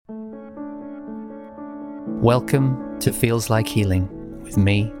Welcome to Feels Like Healing with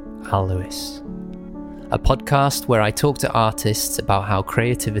me, Al Lewis. A podcast where I talk to artists about how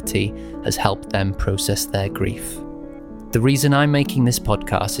creativity has helped them process their grief. The reason I'm making this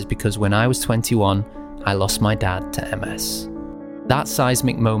podcast is because when I was 21, I lost my dad to MS. That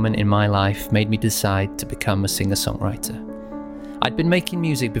seismic moment in my life made me decide to become a singer-songwriter. I'd been making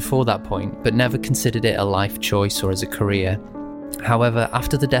music before that point, but never considered it a life choice or as a career. However,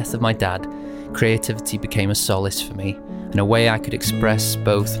 after the death of my dad, creativity became a solace for me and a way I could express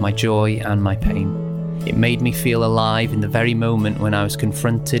both my joy and my pain. It made me feel alive in the very moment when I was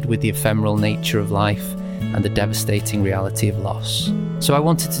confronted with the ephemeral nature of life and the devastating reality of loss. So I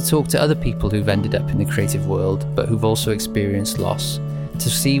wanted to talk to other people who've ended up in the creative world, but who've also experienced loss, to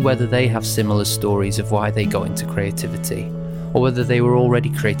see whether they have similar stories of why they got into creativity, or whether they were already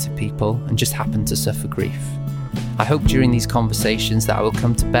creative people and just happened to suffer grief. I hope during these conversations that I will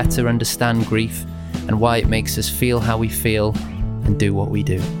come to better understand grief and why it makes us feel how we feel and do what we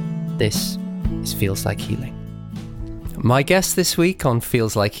do. This is Feels Like Healing. My guest this week on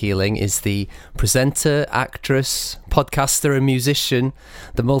Feels Like Healing is the presenter, actress, podcaster and musician,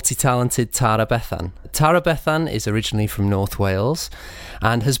 the multi-talented Tara Bethan. Tara Bethan is originally from North Wales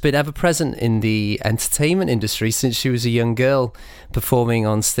and has been ever present in the entertainment industry since she was a young girl, performing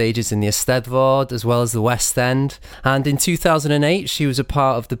on stages in the Eisteddfod as well as the West End. And in 2008, she was a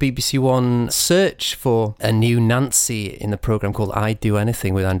part of the BBC One search for a new Nancy in the programme called I'd Do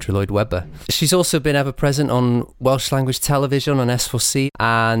Anything with Andrew Lloyd Webber. She's also been ever present on Welsh language television on S4C,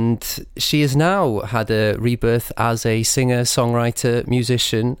 and she has now had a rebirth as a singer, songwriter,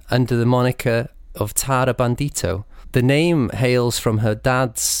 musician under the moniker of Tara Bandito. The name hails from her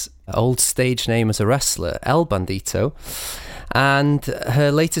dad's old stage name as a wrestler, El Bandito, and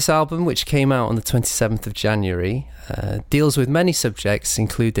her latest album, which came out on the 27th of January, deals with many subjects,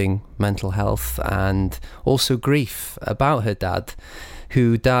 including mental health and also grief about her dad,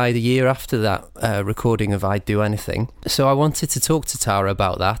 who died a year after that recording of I'd Do Anything. So I wanted to talk to Tara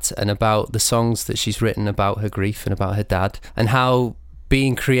about that and about the songs that she's written about her grief and about her dad and how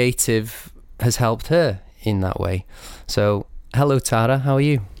being creative has helped her in that way. So, hello Tara, how are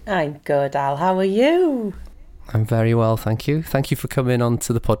you? I'm good, Al. How are you? I'm very well, thank you. Thank you for coming on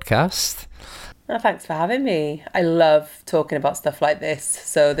to the podcast. Oh, thanks for having me. I love talking about stuff like this,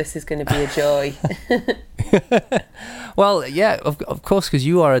 so this is going to be a joy. Well, yeah, of course, because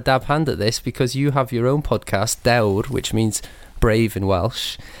you are a dab hand at this, because you have your own podcast, Dewr, which means brave in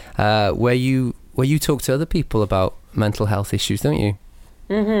Welsh, where you talk to other people about mental health issues, don't you?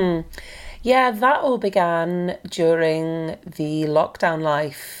 Mm-hmm. Yeah, that all began during the lockdown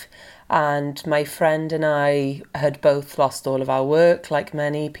life, and my friend and I had both lost all of our work, like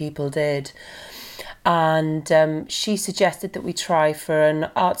many people did. And she suggested that we try for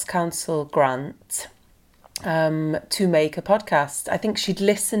an Arts Council grant to make a podcast. I think she'd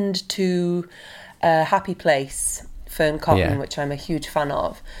listened to Happy Place, Fern Cotton, which I'm a huge fan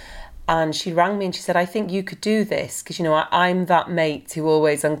of. And she rang me and she said, I think you could do this because, you know, I'm that mate who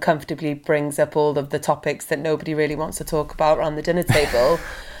always uncomfortably brings up all of the topics that nobody really wants to talk about around the dinner table.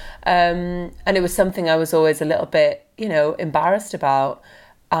 And it was something I was always a little bit, you know, embarrassed about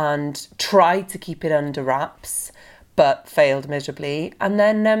and tried to keep it under wraps, but failed miserably. And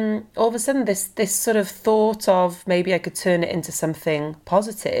then all of a sudden this sort of thought of maybe I could turn it into something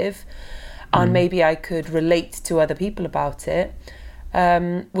positive and maybe I could relate to other people about it.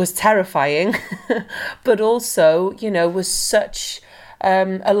 Was terrifying, but also, you know, was such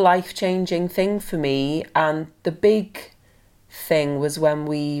a life-changing thing for me. And the big thing was when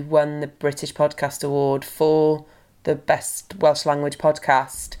we won the British Podcast Award for the best Welsh language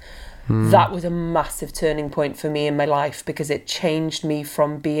podcast. That was a massive turning point for me in my life because it changed me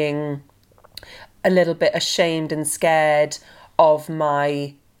from being a little bit ashamed and scared of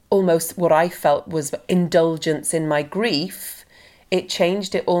my almost what I felt was indulgence in my grief. It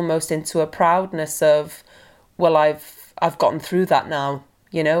changed it almost into a proudness of, well, I've gotten through that now,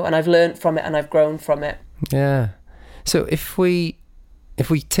 you know, and I've learned from it and I've grown from it. Yeah. So if we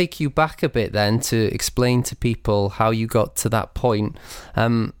take you back a bit then to explain to people how you got to that point.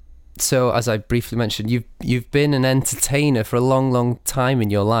 So as I briefly mentioned, you've been an entertainer for a long, long time in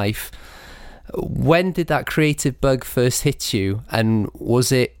your life. When did that creative bug first hit you? And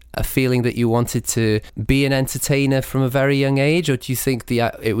was it a feeling that you wanted to be an entertainer from a very young age, or do you think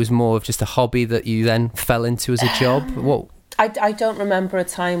it was more of just a hobby that you then fell into as a job? What? I don't remember a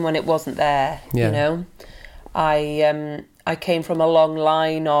time when it wasn't there. Yeah. You know, I came from a long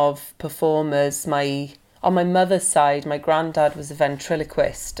line of performers. on my mother's side, my granddad was a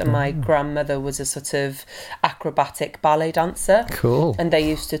ventriloquist and my grandmother was a sort of acrobatic ballet dancer. Cool. And they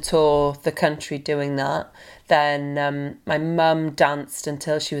used to tour the country doing that. Then my mum danced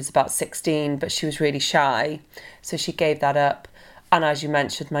until she was about 16, but she was really shy, so she gave that up. And as you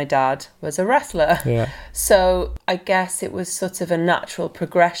mentioned, my dad was a wrestler. Yeah. So I guess it was sort of a natural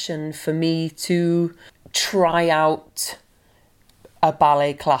progression for me to try out a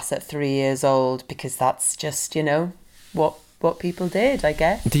ballet class at 3 years old, because that's just, you know, what people did, I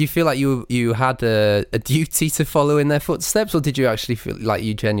guess. Do you feel like you had a duty to follow in their footsteps, or did you actually feel like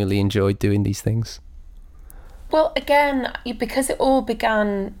you genuinely enjoyed doing these things? Well, again, because it all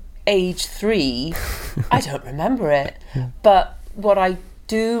began age 3, I don't remember it. But what I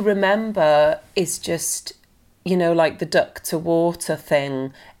do remember is just, you know, like the duck to water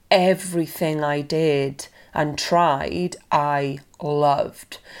thing. Everything I did and tried, I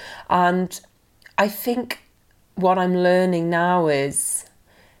loved. And I think what I'm learning now is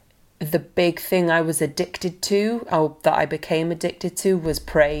the big thing I was addicted to, or that I became addicted to, was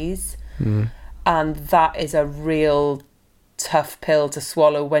praise. And that is a real tough pill to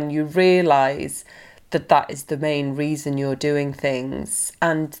swallow when you realise that that is the main reason you're doing things.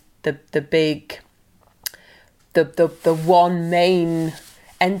 And the one main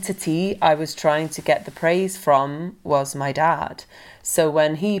entity I was trying to get the praise from was my dad. So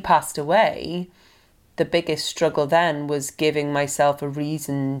when he passed away, the biggest struggle then was giving myself a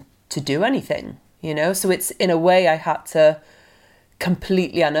reason to do anything, you know? So it's, in a way, I had to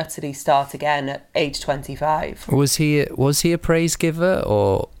completely and utterly start again at age 25. Was he a praise giver,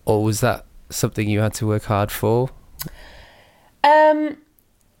 or was that something you had to work hard for?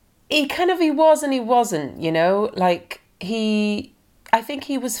 He was and he wasn't, you know, like I think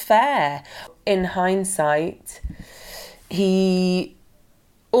he was fair. In hindsight, he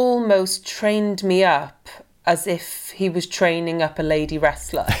almost trained me up as if he was training up a lady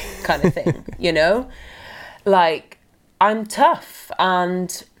wrestler kind of thing, you know? Like, I'm tough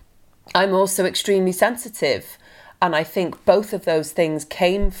and I'm also extremely sensitive. And I think both of those things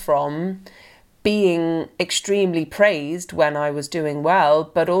came from being extremely praised when I was doing well,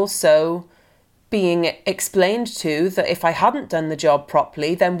 but also being explained to that if I hadn't done the job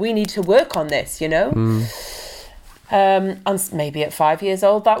properly, then we need to work on this, you know? And maybe at 5 years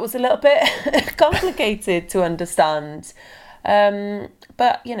old, that was a little bit complicated to understand.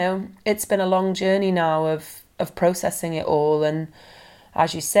 But, you know, it's been a long journey now of processing it all. And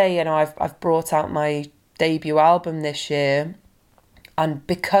as you say, you know, I've brought out my debut album this year, and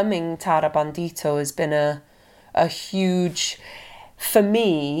becoming Tara Bandito has been a huge, for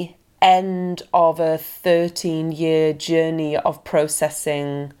me, end of a 13-year journey of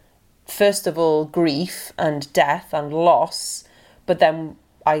processing, first of all, grief and death and loss, but then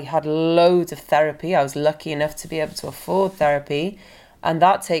I had loads of therapy. I was lucky enough to be able to afford therapy, and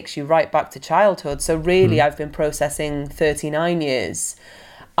that takes you right back to childhood. So really, I've been processing 39 years,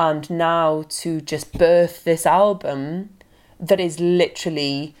 and now to just birth this album that is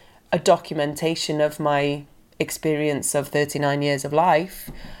literally a documentation of my experience of 39 years of life,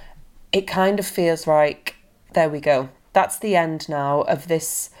 it kind of feels like, there we go. That's the end now of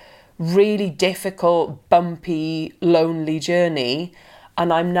this really difficult, bumpy, lonely journey.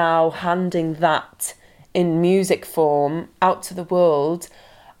 And I'm now handing that in music form out to the world.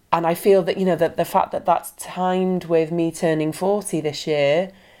 And I feel that, you know, that the fact that that's timed with me turning 40 this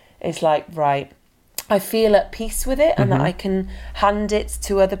year is like, right, I feel at peace with it, and that I can hand it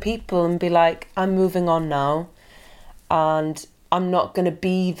to other people and be like, I'm moving on now. And I'm not going to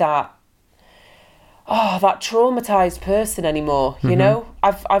be that traumatized person anymore. You know,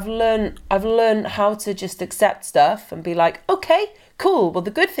 I've learned how to just accept stuff and be like, okay, cool. Well,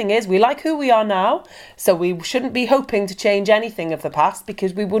 the good thing is we like who we are now, so we shouldn't be hoping to change anything of the past,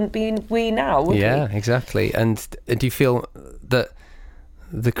 because we wouldn't be we now, would we? Yeah, exactly. And do you feel that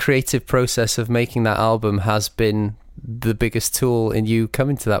the creative process of making that album has been the biggest tool in you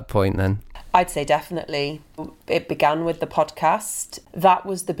coming to that point then? I'd say definitely. It began with the podcast. That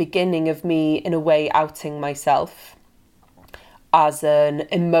was the beginning of me, in a way, outing myself as an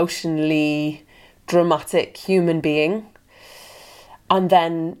emotionally dramatic human being. And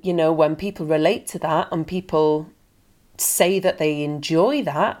then, you know, when people relate to that and people say that they enjoy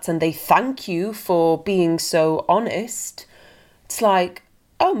that and they thank you for being so honest, it's like,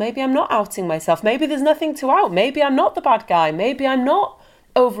 oh, maybe I'm not outing myself. Maybe there's nothing to out. Maybe I'm not the bad guy. Maybe I'm not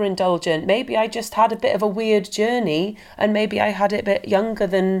overindulgent. Maybe I just had a bit of a weird journey, and maybe I had it a bit younger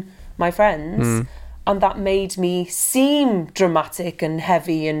than my friends. And that made me seem dramatic and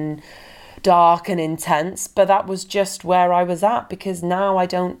heavy and dark and intense. But that was just where I was at, because now I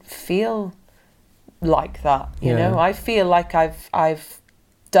don't feel like that, you know. I feel like I've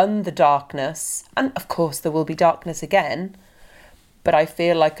done the darkness, and of course there will be darkness again, but I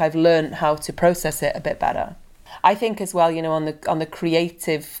feel like I've learned how to process it a bit better. I think as well, you know, on the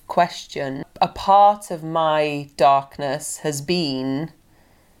creative question, a part of my darkness has been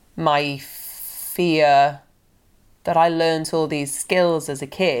my fear that I learnt all these skills as a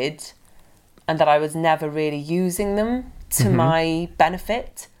kid and that I was never really using them to my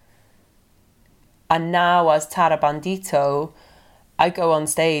benefit. And now as Tara Bandito, I go on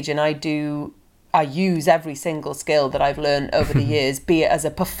stage and I use every single skill that I've learned over the years, be it as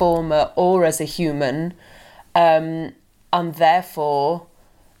a performer or as a human. And therefore,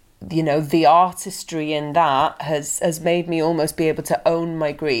 you know, the artistry in that has made me almost be able to own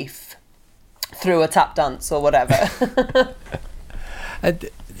my grief through a tap dance or whatever. And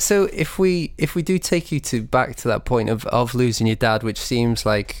so if we do take you back to that point of losing your dad, which seems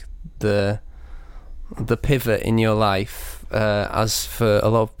like the pivot in your life, as for a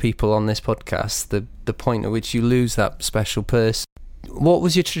lot of people on this podcast, the point at which you lose that special person. What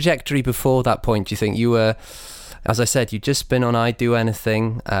was your trajectory before that point? Do you think you were, as I said, you'd just been on I'd Do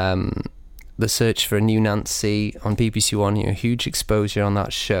Anything, the search for a new Nancy on BBC One, you know, huge exposure on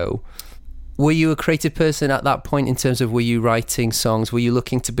that show. Were you a creative person at that point in terms of, were you writing songs? Were you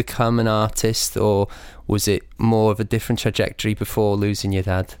looking to become an artist, or was it more of a different trajectory before losing your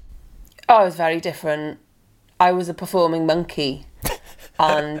dad? Oh, it was very different. I was a performing monkey.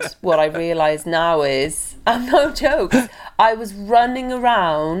 And what I realise now is, and no joke, I was running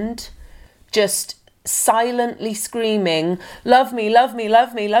around just silently screaming, love me, love me,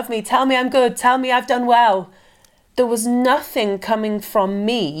 love me, love me, tell me I'm good, tell me I've done well. There was nothing coming from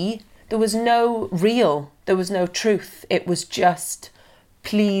me. There was no real, there was no truth. It was just,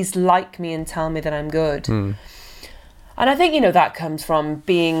 please like me and tell me that I'm good. And I think, you know, that comes from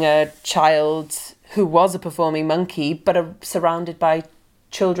being a child who was a performing monkey, but surrounded by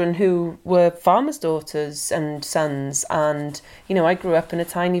children who were farmers' daughters and sons. And, you know, I grew up in a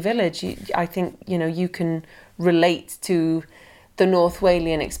tiny village. I think, you know, you can relate to the North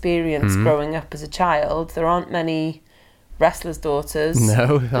Walian experience growing up as a child. There aren't many wrestlers' daughters.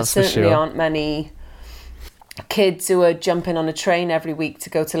 No, that's for sure. There certainly aren't many kids who are jumping on a train every week to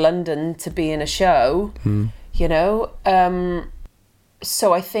go to London to be in a show, you know.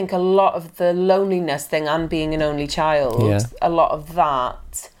 So I think a lot of the loneliness thing and being an only child, a lot of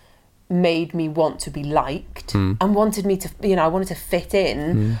that made me want to be liked and wanted me to, you know, I wanted to fit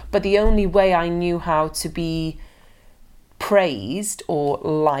in. But the only way I knew how to be praised or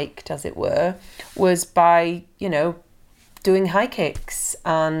liked, as it were, was by, you know, doing high kicks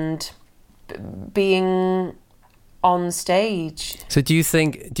and being on stage. So do you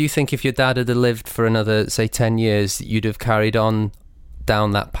think if your dad had lived for another, say, 10 years, you'd have carried on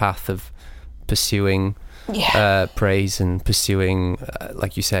down that path of pursuing praise and pursuing,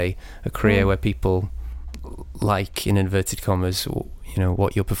 like you say, a career where people like, in inverted commas, you know,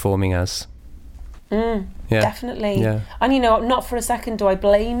 what you're performing as? Definitely. And, you know, not for a second do I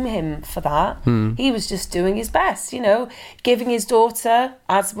blame him for that. He was just doing his best, you know, giving his daughter,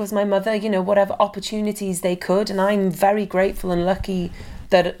 as was my mother, you know, whatever opportunities they could. And I'm very grateful and lucky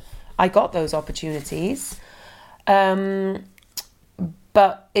that I got those opportunities.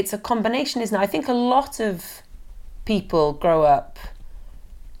 But it's a combination, isn't it? I think a lot of people grow up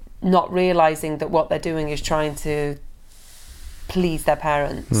not realising that what they're doing is trying to please their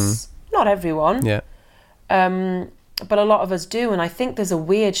parents. Not everyone. But a lot of us do. And I think there's a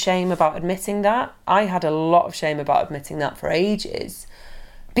weird shame about admitting that. I had a lot of shame about admitting that for ages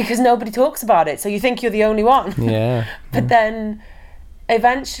because nobody talks about it. So you think you're the only one. But then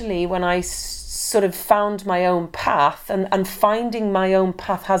eventually when I sort of found my own path, and finding my own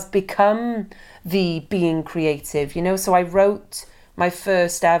path has become the being creative, you know. So I wrote my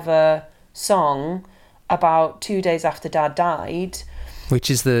first ever song about 2 days after Dad died, which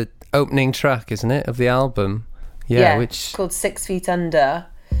is the opening track, isn't it, of the album? Which called 6 Feet Under.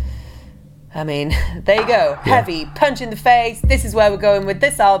 I mean, there you go. Heavy punch in the face. This is where we're going with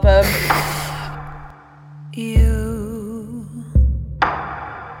this album. You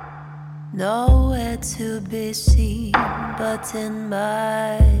nowhere to be seen but in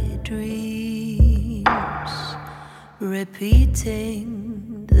my dreams,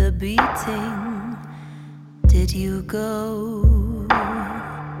 repeating the beating. Did you go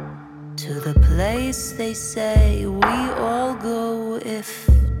to the place they say we all go if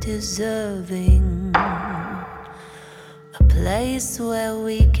deserving? A place where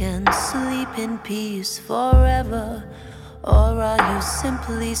we can sleep in peace forever. Or are you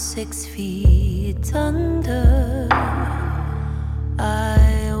simply 6 feet under?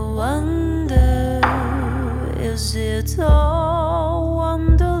 I wonder. is it all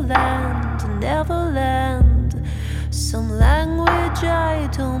Wonderland, Neverland? Some language I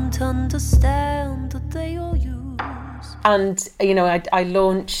don't understand that they all use. And, you know, I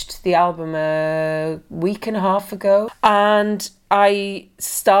launched the album a week and a half ago, and I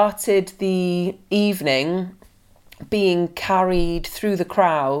started the evening being carried through the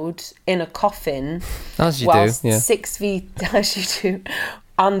crowd in a coffin. As you whilst do, yeah. 6 feet, as you do.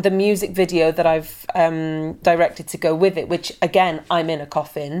 And the music video that I've directed to go with it, which, again, I'm in a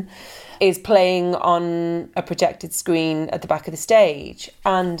coffin, is playing on a projected screen at the back of the stage.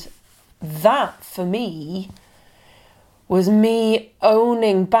 And that, for me, was me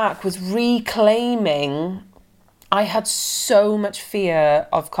owning back, was reclaiming. I had so much fear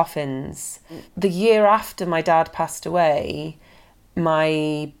of coffins. The year after my dad passed away,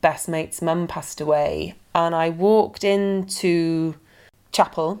 my best mate's mum passed away, and I walked into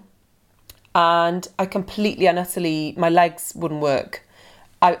chapel and I completely and utterly, my legs wouldn't work.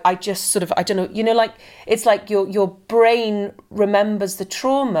 I just sort of, I don't know, you know, like, it's like your brain remembers the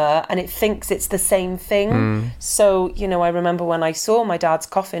trauma and it thinks it's the same thing. So, you know, I remember when I saw my dad's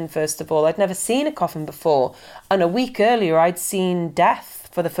coffin, first of all, I'd never seen a coffin before. And a week earlier, I'd seen death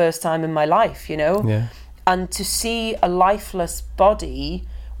for the first time in my life, you know? Yeah. And to see a lifeless body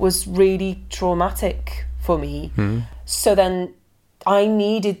was really traumatic for me. So then I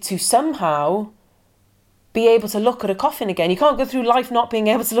needed to somehow be able to look at a coffin again. You can't go through life not being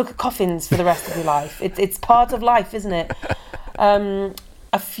able to look at coffins for the rest of your life. It's part of life, isn't it?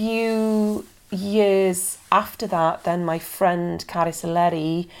 A few years after that, then my friend Carrie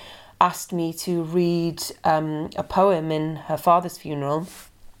Saleri asked me to read a poem in her father's funeral,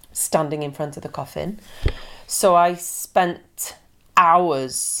 standing in front of the coffin. So I spent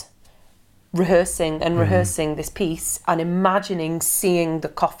hours rehearsing this piece and imagining seeing the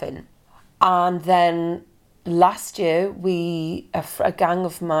coffin. And then last year, a gang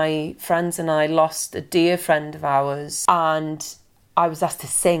of my friends and I lost a dear friend of ours, and I was asked to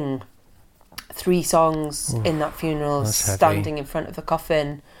sing 3 songs in that funeral, standing in front of the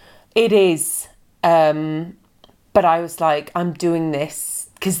coffin. It is, but I was like, I'm doing this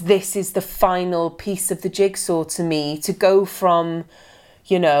because this is the final piece of the jigsaw to me, to go from,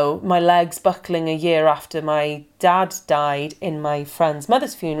 you know, my legs buckling a year after my dad died in my friend's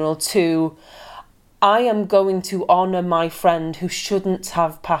mother's funeral, to I am going to honour my friend who shouldn't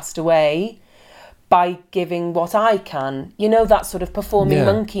have passed away by giving what I can. You know, that sort of performing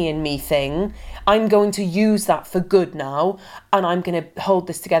monkey in me thing. I'm going to use that for good now, and I'm going to hold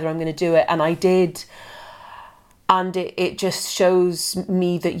this together. I'm going to do it. And I did. And it just shows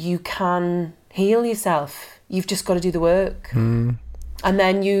me that you can heal yourself. You've just got to do the work. And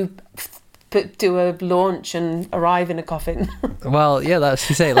then you do a launch and arrive in a coffin. Well, yeah, that's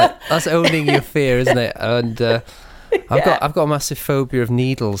you say, like, that's owning your fear, isn't it? And I've got a massive phobia of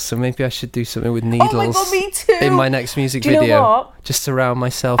needles, so maybe I should do something with needles. Oh my God, me too. In my next music Do you video, know what? just surround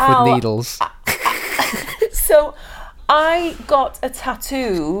myself with needles. So I got a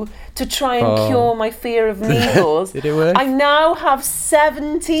tattoo to try and cure my fear of needles. Did it work? I now have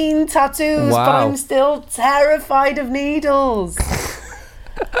 17 tattoos, but I'm still terrified of needles.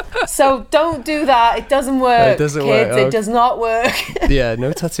 So don't do that. It doesn't work, No, it doesn't kids. work. It does not work. Yeah,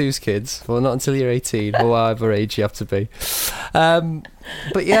 no tattoos, kids. Well, not until you're 18 or whatever age you have to be.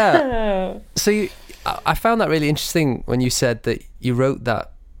 But yeah, so I found that really interesting when you said that you wrote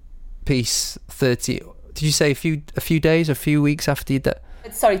that piece 30. Did you say a few days, a few weeks after you died?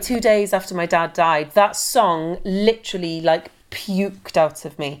 Sorry, 2 days after my dad died. That song literally like puked out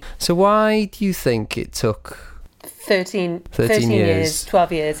of me. So why do you think it took 13 years,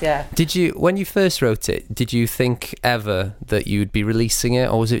 12 years, yeah. Did you, when you first wrote it, did you think ever that you'd be releasing it,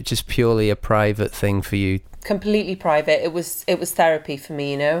 or was it just purely a private thing for you? Completely private. It was therapy for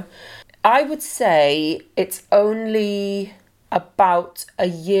me, you know. I would say it's only about a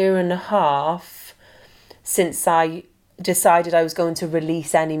year and a half since I decided I was going to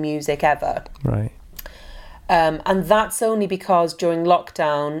release any music ever. Right. And that's only because during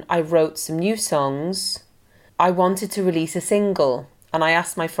lockdown I wrote some new songs. I wanted to release a single, and I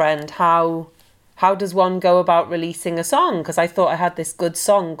asked my friend, how does one go about releasing a song? Because I thought I had this good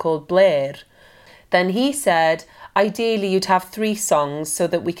song called Blair. Then he said, ideally you'd have 3 songs so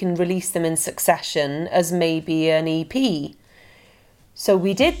that we can release them in succession as maybe an EP. So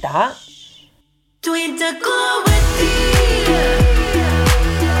we did that.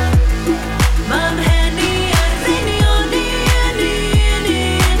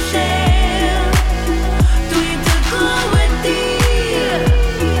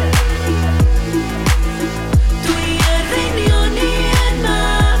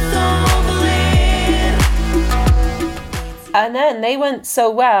 when they went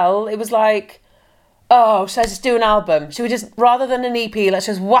so well, it was like, oh, should I just do an album? Should we just, rather than an EP, let's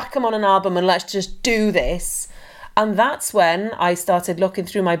just whack them on an album and let's just do this. And that's when I started looking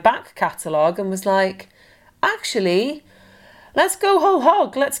through my back catalogue and was like, actually, let's go whole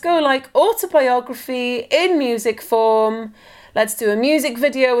hog. Let's go like autobiography in music form. Let's do a music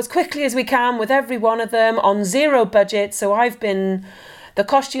video as quickly as we can with every one of them on zero budget. So I've been the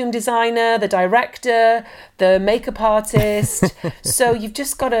costume designer, the director, the makeup artist. So you've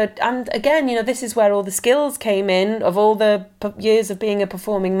just got to, and again, you know, this is where all the skills came in of all the years of being a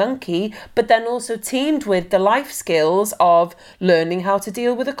performing monkey, but then also teamed with the life skills of learning how to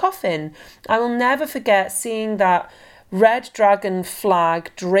deal with a coffin. I will never forget seeing that red dragon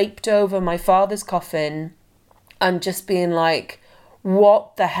flag draped over my father's coffin and just being like,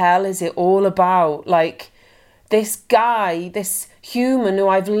 what the hell is it all about? Like, this guy, this human who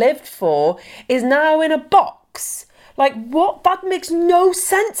I've lived for is now in a box. Like, what? That makes no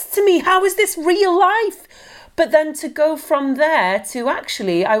sense to me. How is this real life? But then to go from there to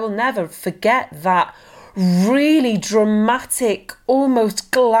actually, I will never forget that really dramatic,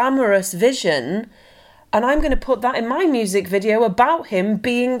 almost glamorous vision. And I'm going to put that in my music video about him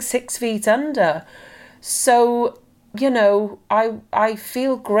being 6 feet under. So, you know, I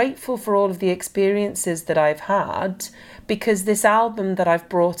feel grateful for all of the experiences that I've had, because this album that I've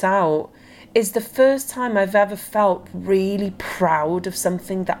brought out is the first time I've ever felt really proud of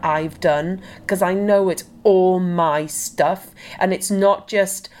something that I've done, because I know it's all my stuff and it's not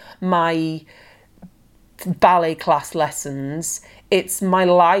just my ballet class lessons, it's my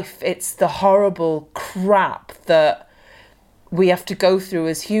life, it's the horrible crap that we have to go through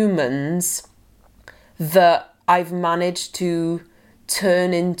as humans that I've managed to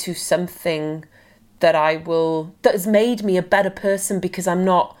turn into something that that has made me a better person, because I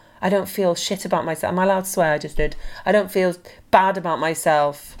don't feel shit about myself. Am I allowed to swear? I just did. I don't feel bad about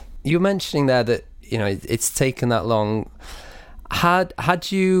myself. You were mentioning there that, you know, it's taken that long.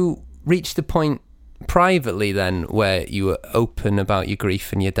 Had you reached the point privately then where you were open about your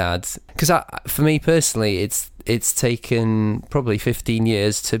grief and your dad? Because for me personally, it's taken probably 15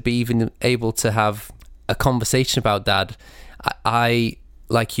 years to be even able to have a conversation about dad. I,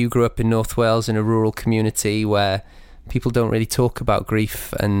 like you, grew up in North Wales in a rural community where people don't really talk about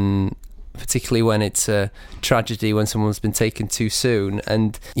grief, and particularly when it's a tragedy, when someone's been taken too soon.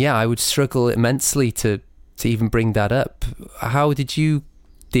 And yeah, I would struggle immensely to even bring that up. How did you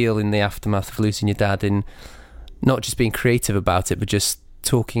deal in the aftermath of losing your dad, in not just being creative about it, but just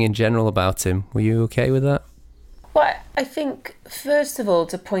talking in general about him? Were you okay with that? Well, I think, first of all,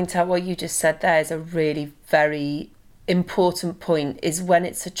 to point out what you just said there is a really very important point, is when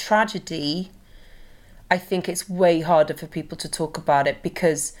it's a tragedy, I think it's way harder for people to talk about it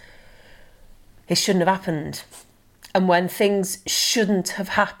because it shouldn't have happened. And when things shouldn't have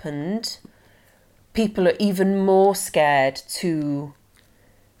happened, people are even more scared to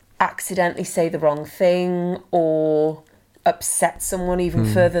accidentally say the wrong thing or upset someone even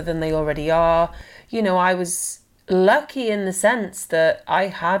further than they already are. You know, I was lucky in the sense that I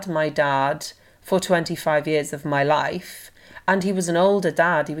had my dad for 25 years of my life, and he was an older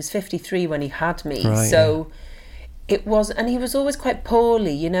dad. He was 53 when he had me. Right, so yeah. It was, and he was always quite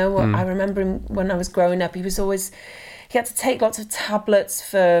poorly, you know. I remember him when I was growing up, he had to take lots of tablets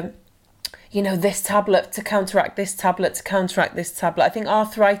for, you know, this tablet to counteract this tablet to counteract this tablet. I think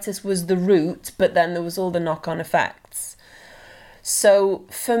arthritis was the root, but then there was all the knock-on effects. So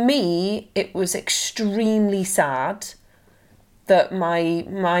for me, it was extremely sad that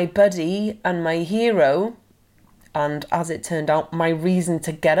my buddy and my hero, and as it turned out, my reason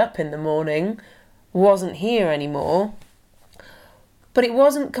to get up in the morning, wasn't here anymore. But it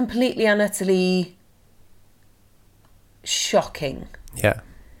wasn't completely and utterly shocking. Yeah.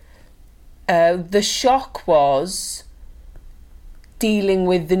 The shock was dealing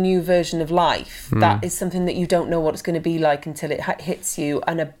with the new version of life. That is something that you don't know what it's going to be like until it hits you.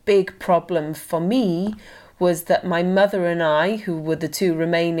 And a big problem for me was that my mother and I, who were the two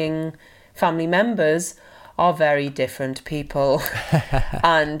remaining family members, are very different people.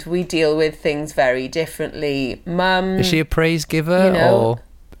 And we deal with things very differently. Mum, is she a praise giver, you know,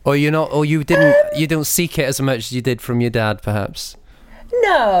 or you're not, or you don't seek it as much as you did from your dad, perhaps?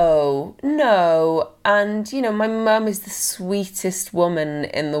 No. And, you know, my mum is the sweetest woman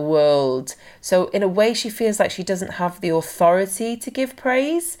in the world. So in a way, she feels like she doesn't have the authority to give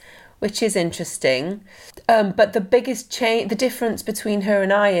praise, which is interesting. But the biggest the difference between her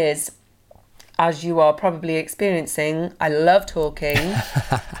and I is, as you are probably experiencing, I love talking.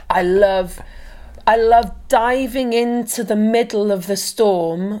 I love diving into the middle of the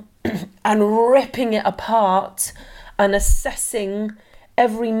storm and ripping it apart and assessing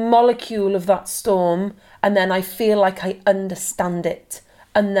every molecule of that storm, and then I feel like I understand it,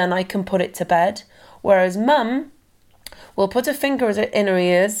 and then I can put it to bed. Whereas mum will put her fingers in her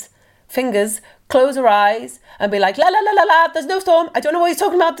ears, close her eyes, and be like, la la la la la, there's no storm. I don't know what he's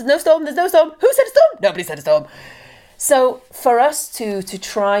talking about. There's no storm. Who said a storm? Nobody said a storm. So for us to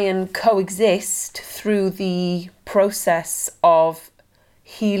try and coexist through the process of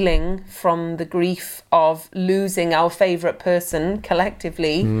healing from the grief of losing our favourite person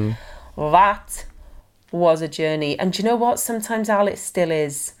collectively, that was a journey. And do you know what? Sometimes, Al, it still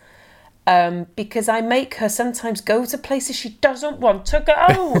is. Because I make her sometimes go to places she doesn't want to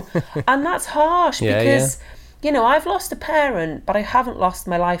go. And that's harsh because, you know, I've lost a parent, but I haven't lost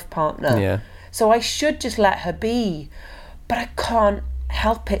my life partner. Yeah. So I should just let her be. But I can't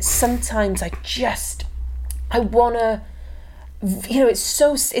help it. Sometimes I want to, you know, it's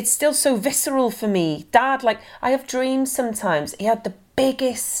still so visceral for me. Dad, like, I have dreams sometimes. He had the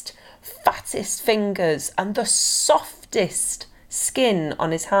biggest, fattest fingers and the softest skin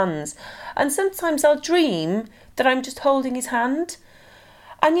on his hands. And sometimes I'll dream that I'm just holding his hand.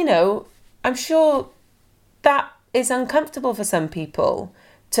 And, you know, I'm sure that is uncomfortable for some people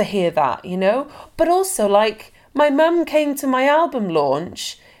to hear that, you know. But also, like, my mum came to my album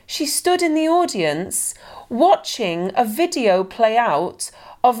launch. She stood in the audience watching a video play out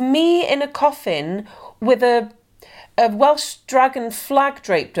of me in a coffin with a Welsh dragon flag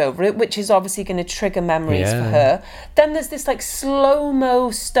draped over it, which is obviously going to trigger memories for her. Then there's this like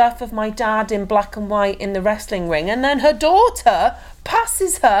slow-mo stuff of my dad in black and white in the wrestling ring, and then her daughter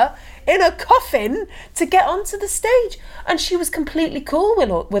passes her in a coffin to get onto the stage, and she was completely cool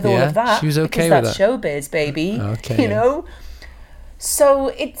with all of that. She was okay because with that's showbiz, baby. Okay. You know, so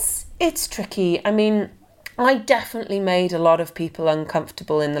it's tricky. I mean, I definitely made a lot of people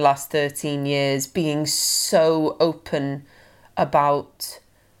uncomfortable in the last 13 years being so open about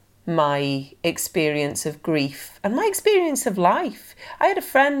my experience of grief and my experience of life. I had a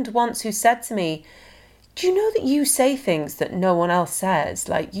friend once who said to me, do you know that you say things that no one else says?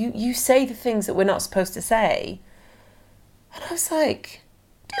 Like, you say the things that we're not supposed to say. And I was like,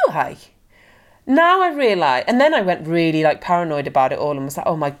 do I? Now I realise, and then I went really like paranoid about it all and was like,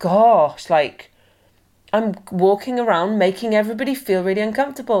 oh my gosh, like, I'm walking around making everybody feel really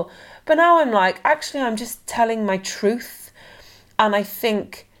uncomfortable. But now I'm like, actually, I'm just telling my truth. And I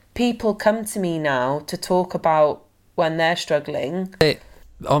think people come to me now to talk about when they're struggling.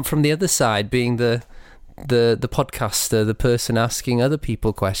 From the other side, being the podcaster, the person asking other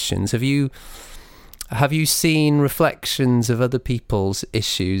people questions, have you seen reflections of other people's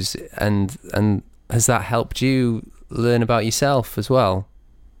issues, and has that helped you learn about yourself as well?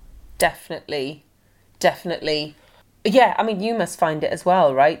 Definitely. Yeah, I mean, you must find it as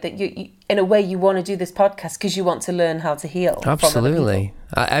well, right? That you in a way, you want to do this podcast because you want to learn how to heal. Absolutely.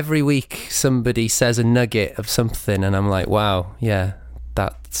 Every week, somebody says a nugget of something, and I'm like, wow, yeah,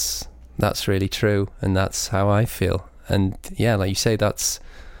 that's really true, and that's how I feel. And yeah, like you say, that's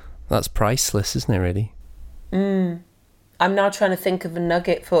priceless, isn't it, really? I'm now trying to think of a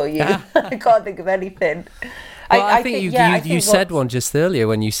nugget for you. I can't think of anything. Well, I think you said one just earlier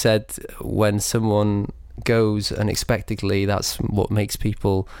when you said when someone goes unexpectedly, that's what makes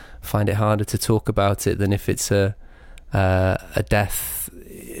people find it harder to talk about it than if it's a death,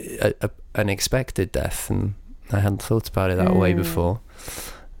 an expected death. And I hadn't thought about it that way before.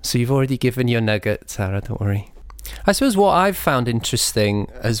 So you've already given your nugget, Sarah, don't worry. I suppose what I've found interesting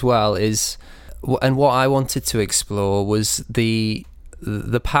as well is, and what I wanted to explore was the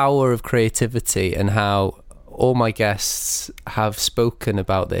power of creativity, and how all my guests have spoken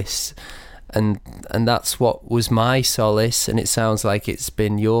about this, and that's what was my solace, and it sounds like it's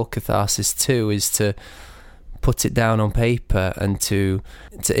been your catharsis too, is to put it down on paper and to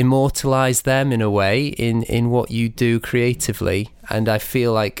immortalize them in a way in what you do creatively. And I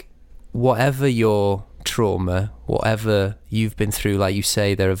feel like whatever your trauma, whatever you've been through, like you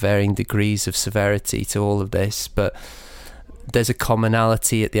say, there are varying degrees of severity to all of this, but there's a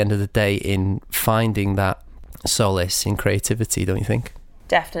commonality at the end of the day in finding that solace in creativity, don't you think?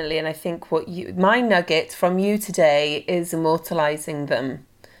 Definitely. And I think my nugget from you today is immortalizing them.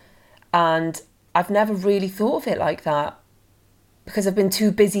 And I've never really thought of it like that because I've been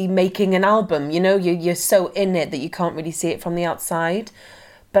too busy making an album. You know, you're so in it that you can't really see it from the outside.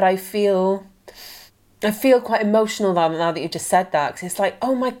 But I feel quite emotional now that you've just said that, because it's like,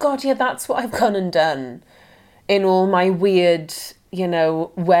 oh my God, yeah, that's what I've gone and done in all my weird, you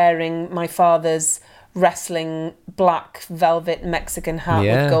know, wearing my father's wrestling black velvet Mexican hat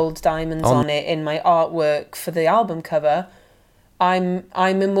with gold diamonds on it in my artwork for the album cover. I'm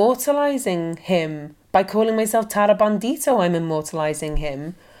immortalizing him by calling myself Tara Bandito, I'm immortalising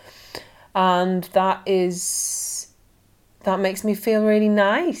him. And that makes me feel really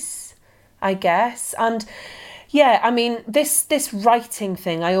nice, I guess. And yeah, I mean, this writing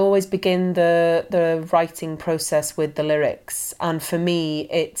thing, I always begin the writing process with the lyrics. And for me,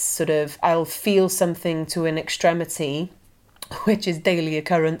 it's sort of, I'll feel something to an extremity, which is daily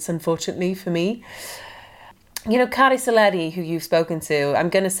occurrence, unfortunately, for me. You know, Cari Soleri, who you've spoken to, I'm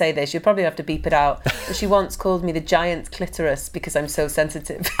going to say this, you'll probably have to beep it out, but she once called me the giant clitoris because I'm so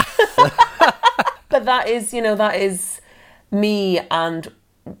sensitive. But that is, you know, that is me, and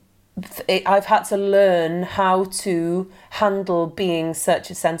I've had to learn how to handle being such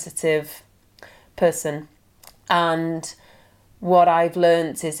a sensitive person. And what I've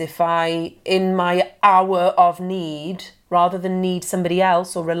learnt is if I, in my hour of need, rather than need somebody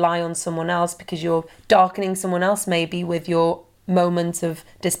else or rely on someone else because you're darkening someone else maybe with your moment of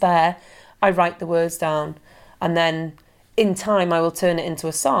despair, I write the words down. And then in time I will turn it into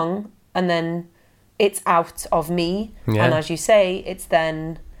a song, and then it's out of me. Yeah. And as you say, it's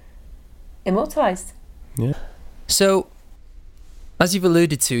then immortalised. Yeah. So, as you've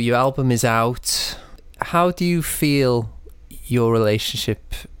alluded to, your album is out. How do you feel your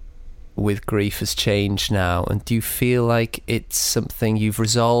relationship with grief has changed now, and do you feel like it's something you've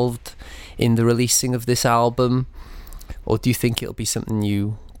resolved in the releasing of this album, or do you think it'll be something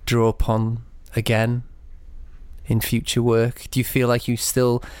you draw upon again in future work? Do you feel like you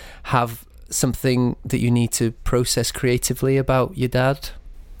still have something that you need to process creatively about your dad?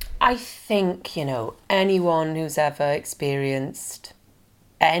 I think, you know, anyone who's ever experienced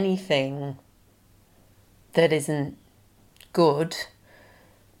anything that isn't good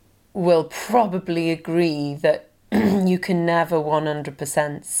will probably agree that you can never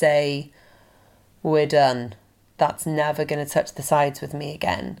 100% say, we're done. That's never going to touch the sides with me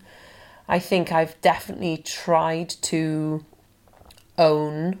again. I think I've definitely tried to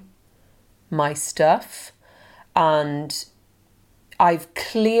own my stuff, and I've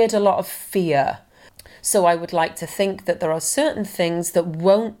cleared a lot of fear. So I would like to think that there are certain things that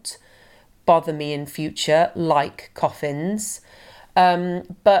won't bother me in future, like coffins.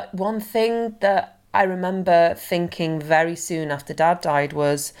 But one thing that I remember thinking very soon after Dad died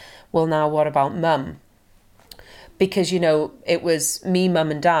was, well, now what about Mum? Because, you know, it was me, Mum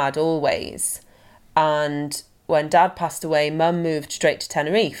and Dad always. And when Dad passed away, Mum moved straight to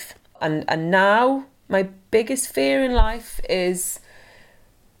Tenerife. And now my biggest fear in life is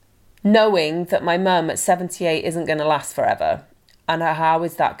knowing that my mum at 78 isn't going to last forever. And how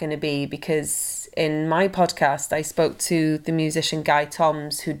is that going to be? Because in my podcast, I spoke to the musician Guy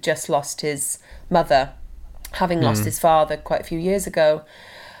Toms, who'd just lost his mother, having lost his father quite a few years ago.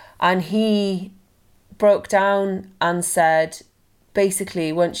 And he broke down and said,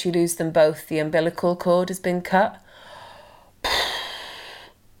 basically, once you lose them both, the umbilical cord has been cut.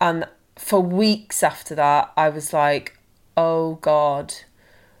 And for weeks after that, I was like, oh God,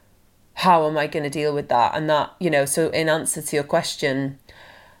 how am I going to deal with that? And that, you know, so in answer to your question,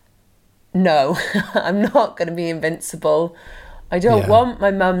 no, I'm not going to be invincible. I don't want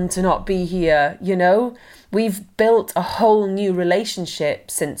my mum to not be here, you know? We've built a whole new relationship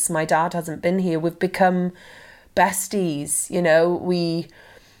since my dad hasn't been here. We've become besties, you know? We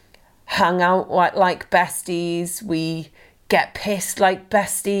hang out like besties. We get pissed like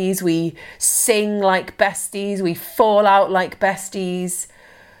besties. We sing like besties. We fall out like besties.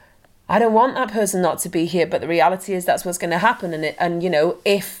 I don't want that person not to be here, but the reality is that's what's going to happen. And you know,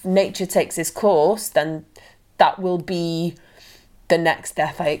 if nature takes its course, then that will be the next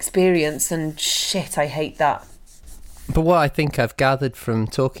death I experience. And shit, I hate that. But what I think I've gathered from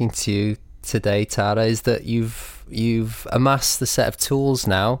talking to you today, Tara, is that you've amassed the set of tools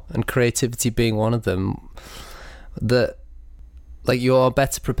now, and creativity being one of them, that like you're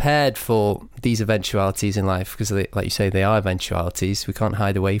better prepared for these eventualities in life, because like you say, they are eventualities. We can't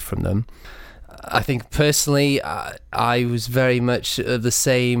hide away from them. I think personally, I was very much the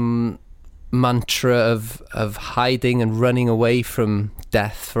same mantra of hiding and running away from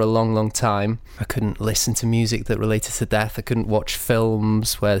death for a long, long time. I couldn't listen to music that related to death. I couldn't watch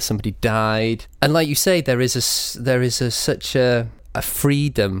films where somebody died. And like you say, there is such a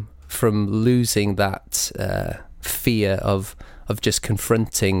freedom from losing that fear of just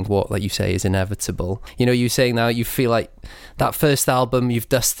confronting what, like you say, is inevitable. You know, you're saying now you feel like that first album, you've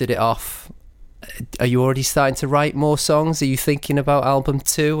dusted it off. Are you already starting to write more songs? Are you thinking about album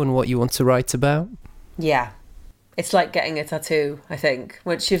 2 and what you want to write about? Yeah. It's like getting a tattoo, I think.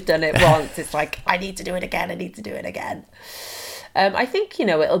 Once you've done it once, it's like, I need to do it again. I think, you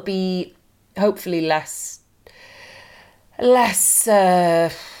know, it'll be hopefully less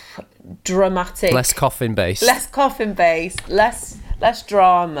dramatic, less coffin based, less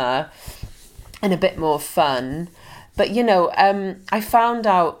drama, and a bit more fun. But I found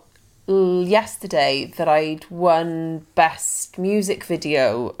out yesterday that I'd won Best Music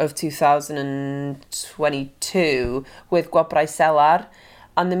Video of 2022 with Gwabrai Selar,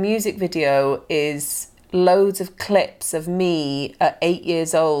 and the music video is loads of clips of me at 8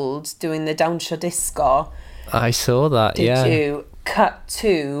 years old doing the Dawnsio Disco. I saw that. Did you? Cut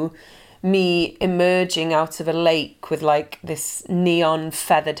to me emerging out of a lake with like this neon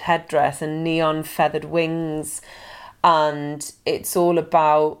feathered headdress and neon feathered wings, and it's all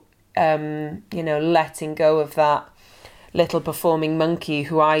about letting go of that little performing monkey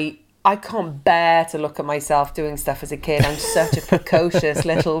who I can't bear to look at myself doing stuff as a kid. I'm such a precocious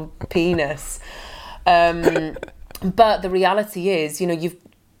little penis. But the reality is,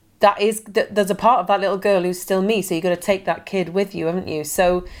 there's a part of that little girl who's still me, so you've got to take that kid with you, haven't you?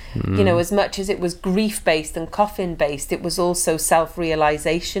 So, as much as it was grief-based and coffin-based, it was also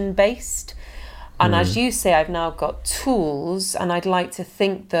self-realisation based. And as you say, I've now got tools, and I'd like to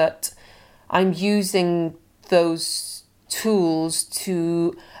think that I'm using those tools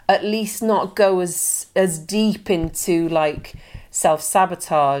to at least not go as deep into like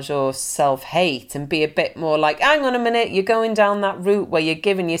self-sabotage or self-hate, and be a bit more like, hang on a minute, you're going down that route where you're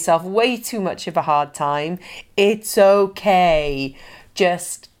giving yourself way too much of a hard time. It's okay.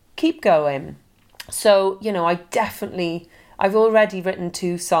 Just keep going. So, I've already written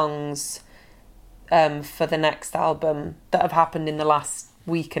 2 songs for the next album that have happened in the last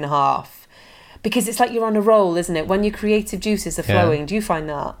week and a half, because it's like you're on a roll, isn't it? When your creative juices are flowing. Do you find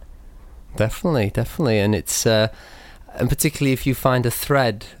that? Definitely, and it's and particularly if you find a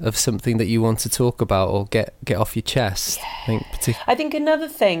thread of something that you want to talk about or get off your chest. Yeah. I think another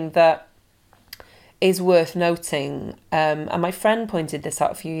thing that is worth noting, and my friend pointed this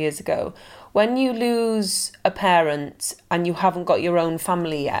out a few years ago, when you lose a parent and you haven't got your own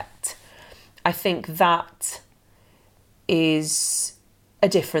family yet, I think that is a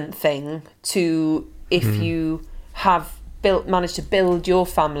different thing to if you have managed to build your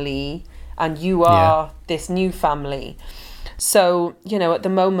family and you are this new family. So, at the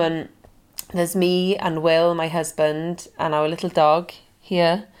moment, there's me and Will, my husband, and our little dog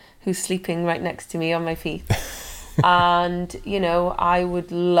here, who's sleeping right next to me on my feet. And, I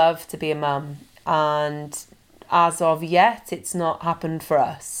would love to be a mum. And as of yet, it's not happened for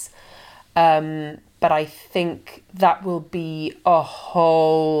us. But I think that will be a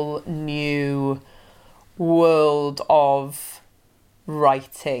whole new world of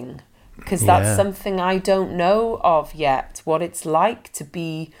writing, because that's something I don't know of yet, what it's like to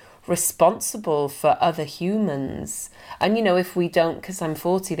be responsible for other humans. And, if we don't, because I'm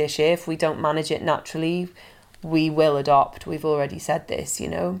 40 this year, if we don't manage it naturally, we will adopt. We've already said this,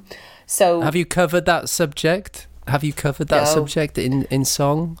 So have you covered that subject? Have you covered that subject in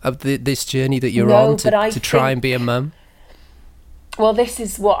song of this journey that you're on to try and be a mum? Well, this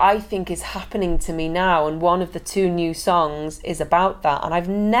is what I think is happening to me now, and one of the 2 new songs is about that, and I've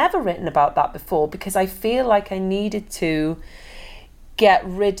never written about that before because I feel like I needed to get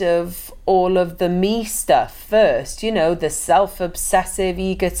rid of all of the me stuff first, the self-obsessive,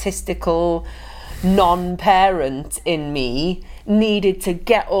 egotistical non-parent in me needed to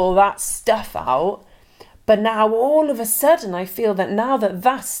get all that stuff out. But now all of a sudden I feel that now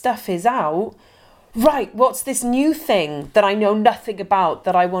that stuff is out, right, what's this new thing that I know nothing about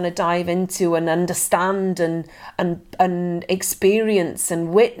that I want to dive into and understand and experience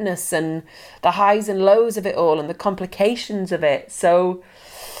and witness, and the highs and lows of it all and the complications of it. So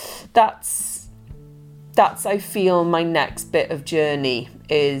that's I feel my next bit of journey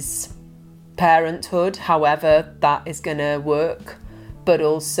is parenthood, however that is going to work, but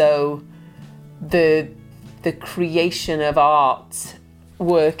also the creation of art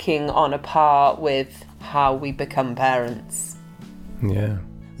working on a par with how we become parents. Yeah.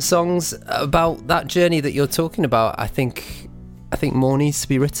 Songs about that journey that you're talking about, I think more needs to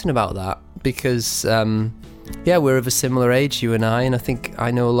be written about that, because we're of a similar age, you and I think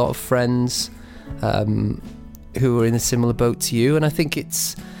I know a lot of friends who are in a similar boat to you, and I think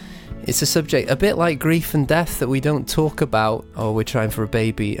it's a subject a bit like grief and death that we don't talk about. Oh, we're trying for a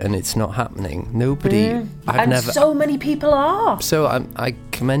baby and it's not happening. Nobody. So many people are. So I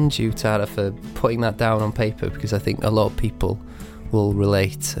commend you, Tara, for putting that down on paper, because I think a lot of people will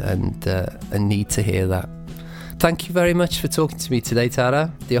relate and need to hear that. Thank you very much for talking to me today,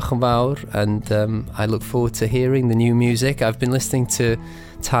 Tara. Diolch yn fawr, and I look forward to hearing the new music. I've been listening to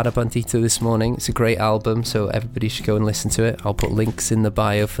Tara Bandito this morning. It's a great album, so everybody should go and listen to it. I'll put links in the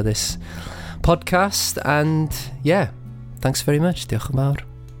bio for this podcast, and thanks very much. Diolch yn fawr.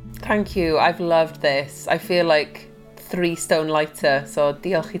 Thank you. I've loved this. I feel like 3 stone lighter, so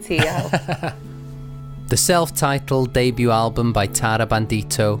diolch I ti, Al. The self-titled debut album by Tara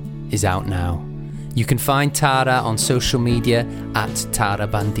Bandito is out now. You can find Tara on social media at Tara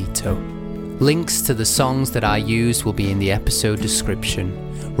Bandito. Links to the songs that I used will be in the episode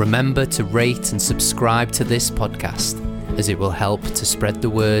description. Remember to rate and subscribe to this podcast, as it will help to spread the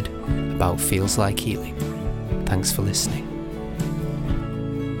word about Feels Like Healing. Thanks for listening.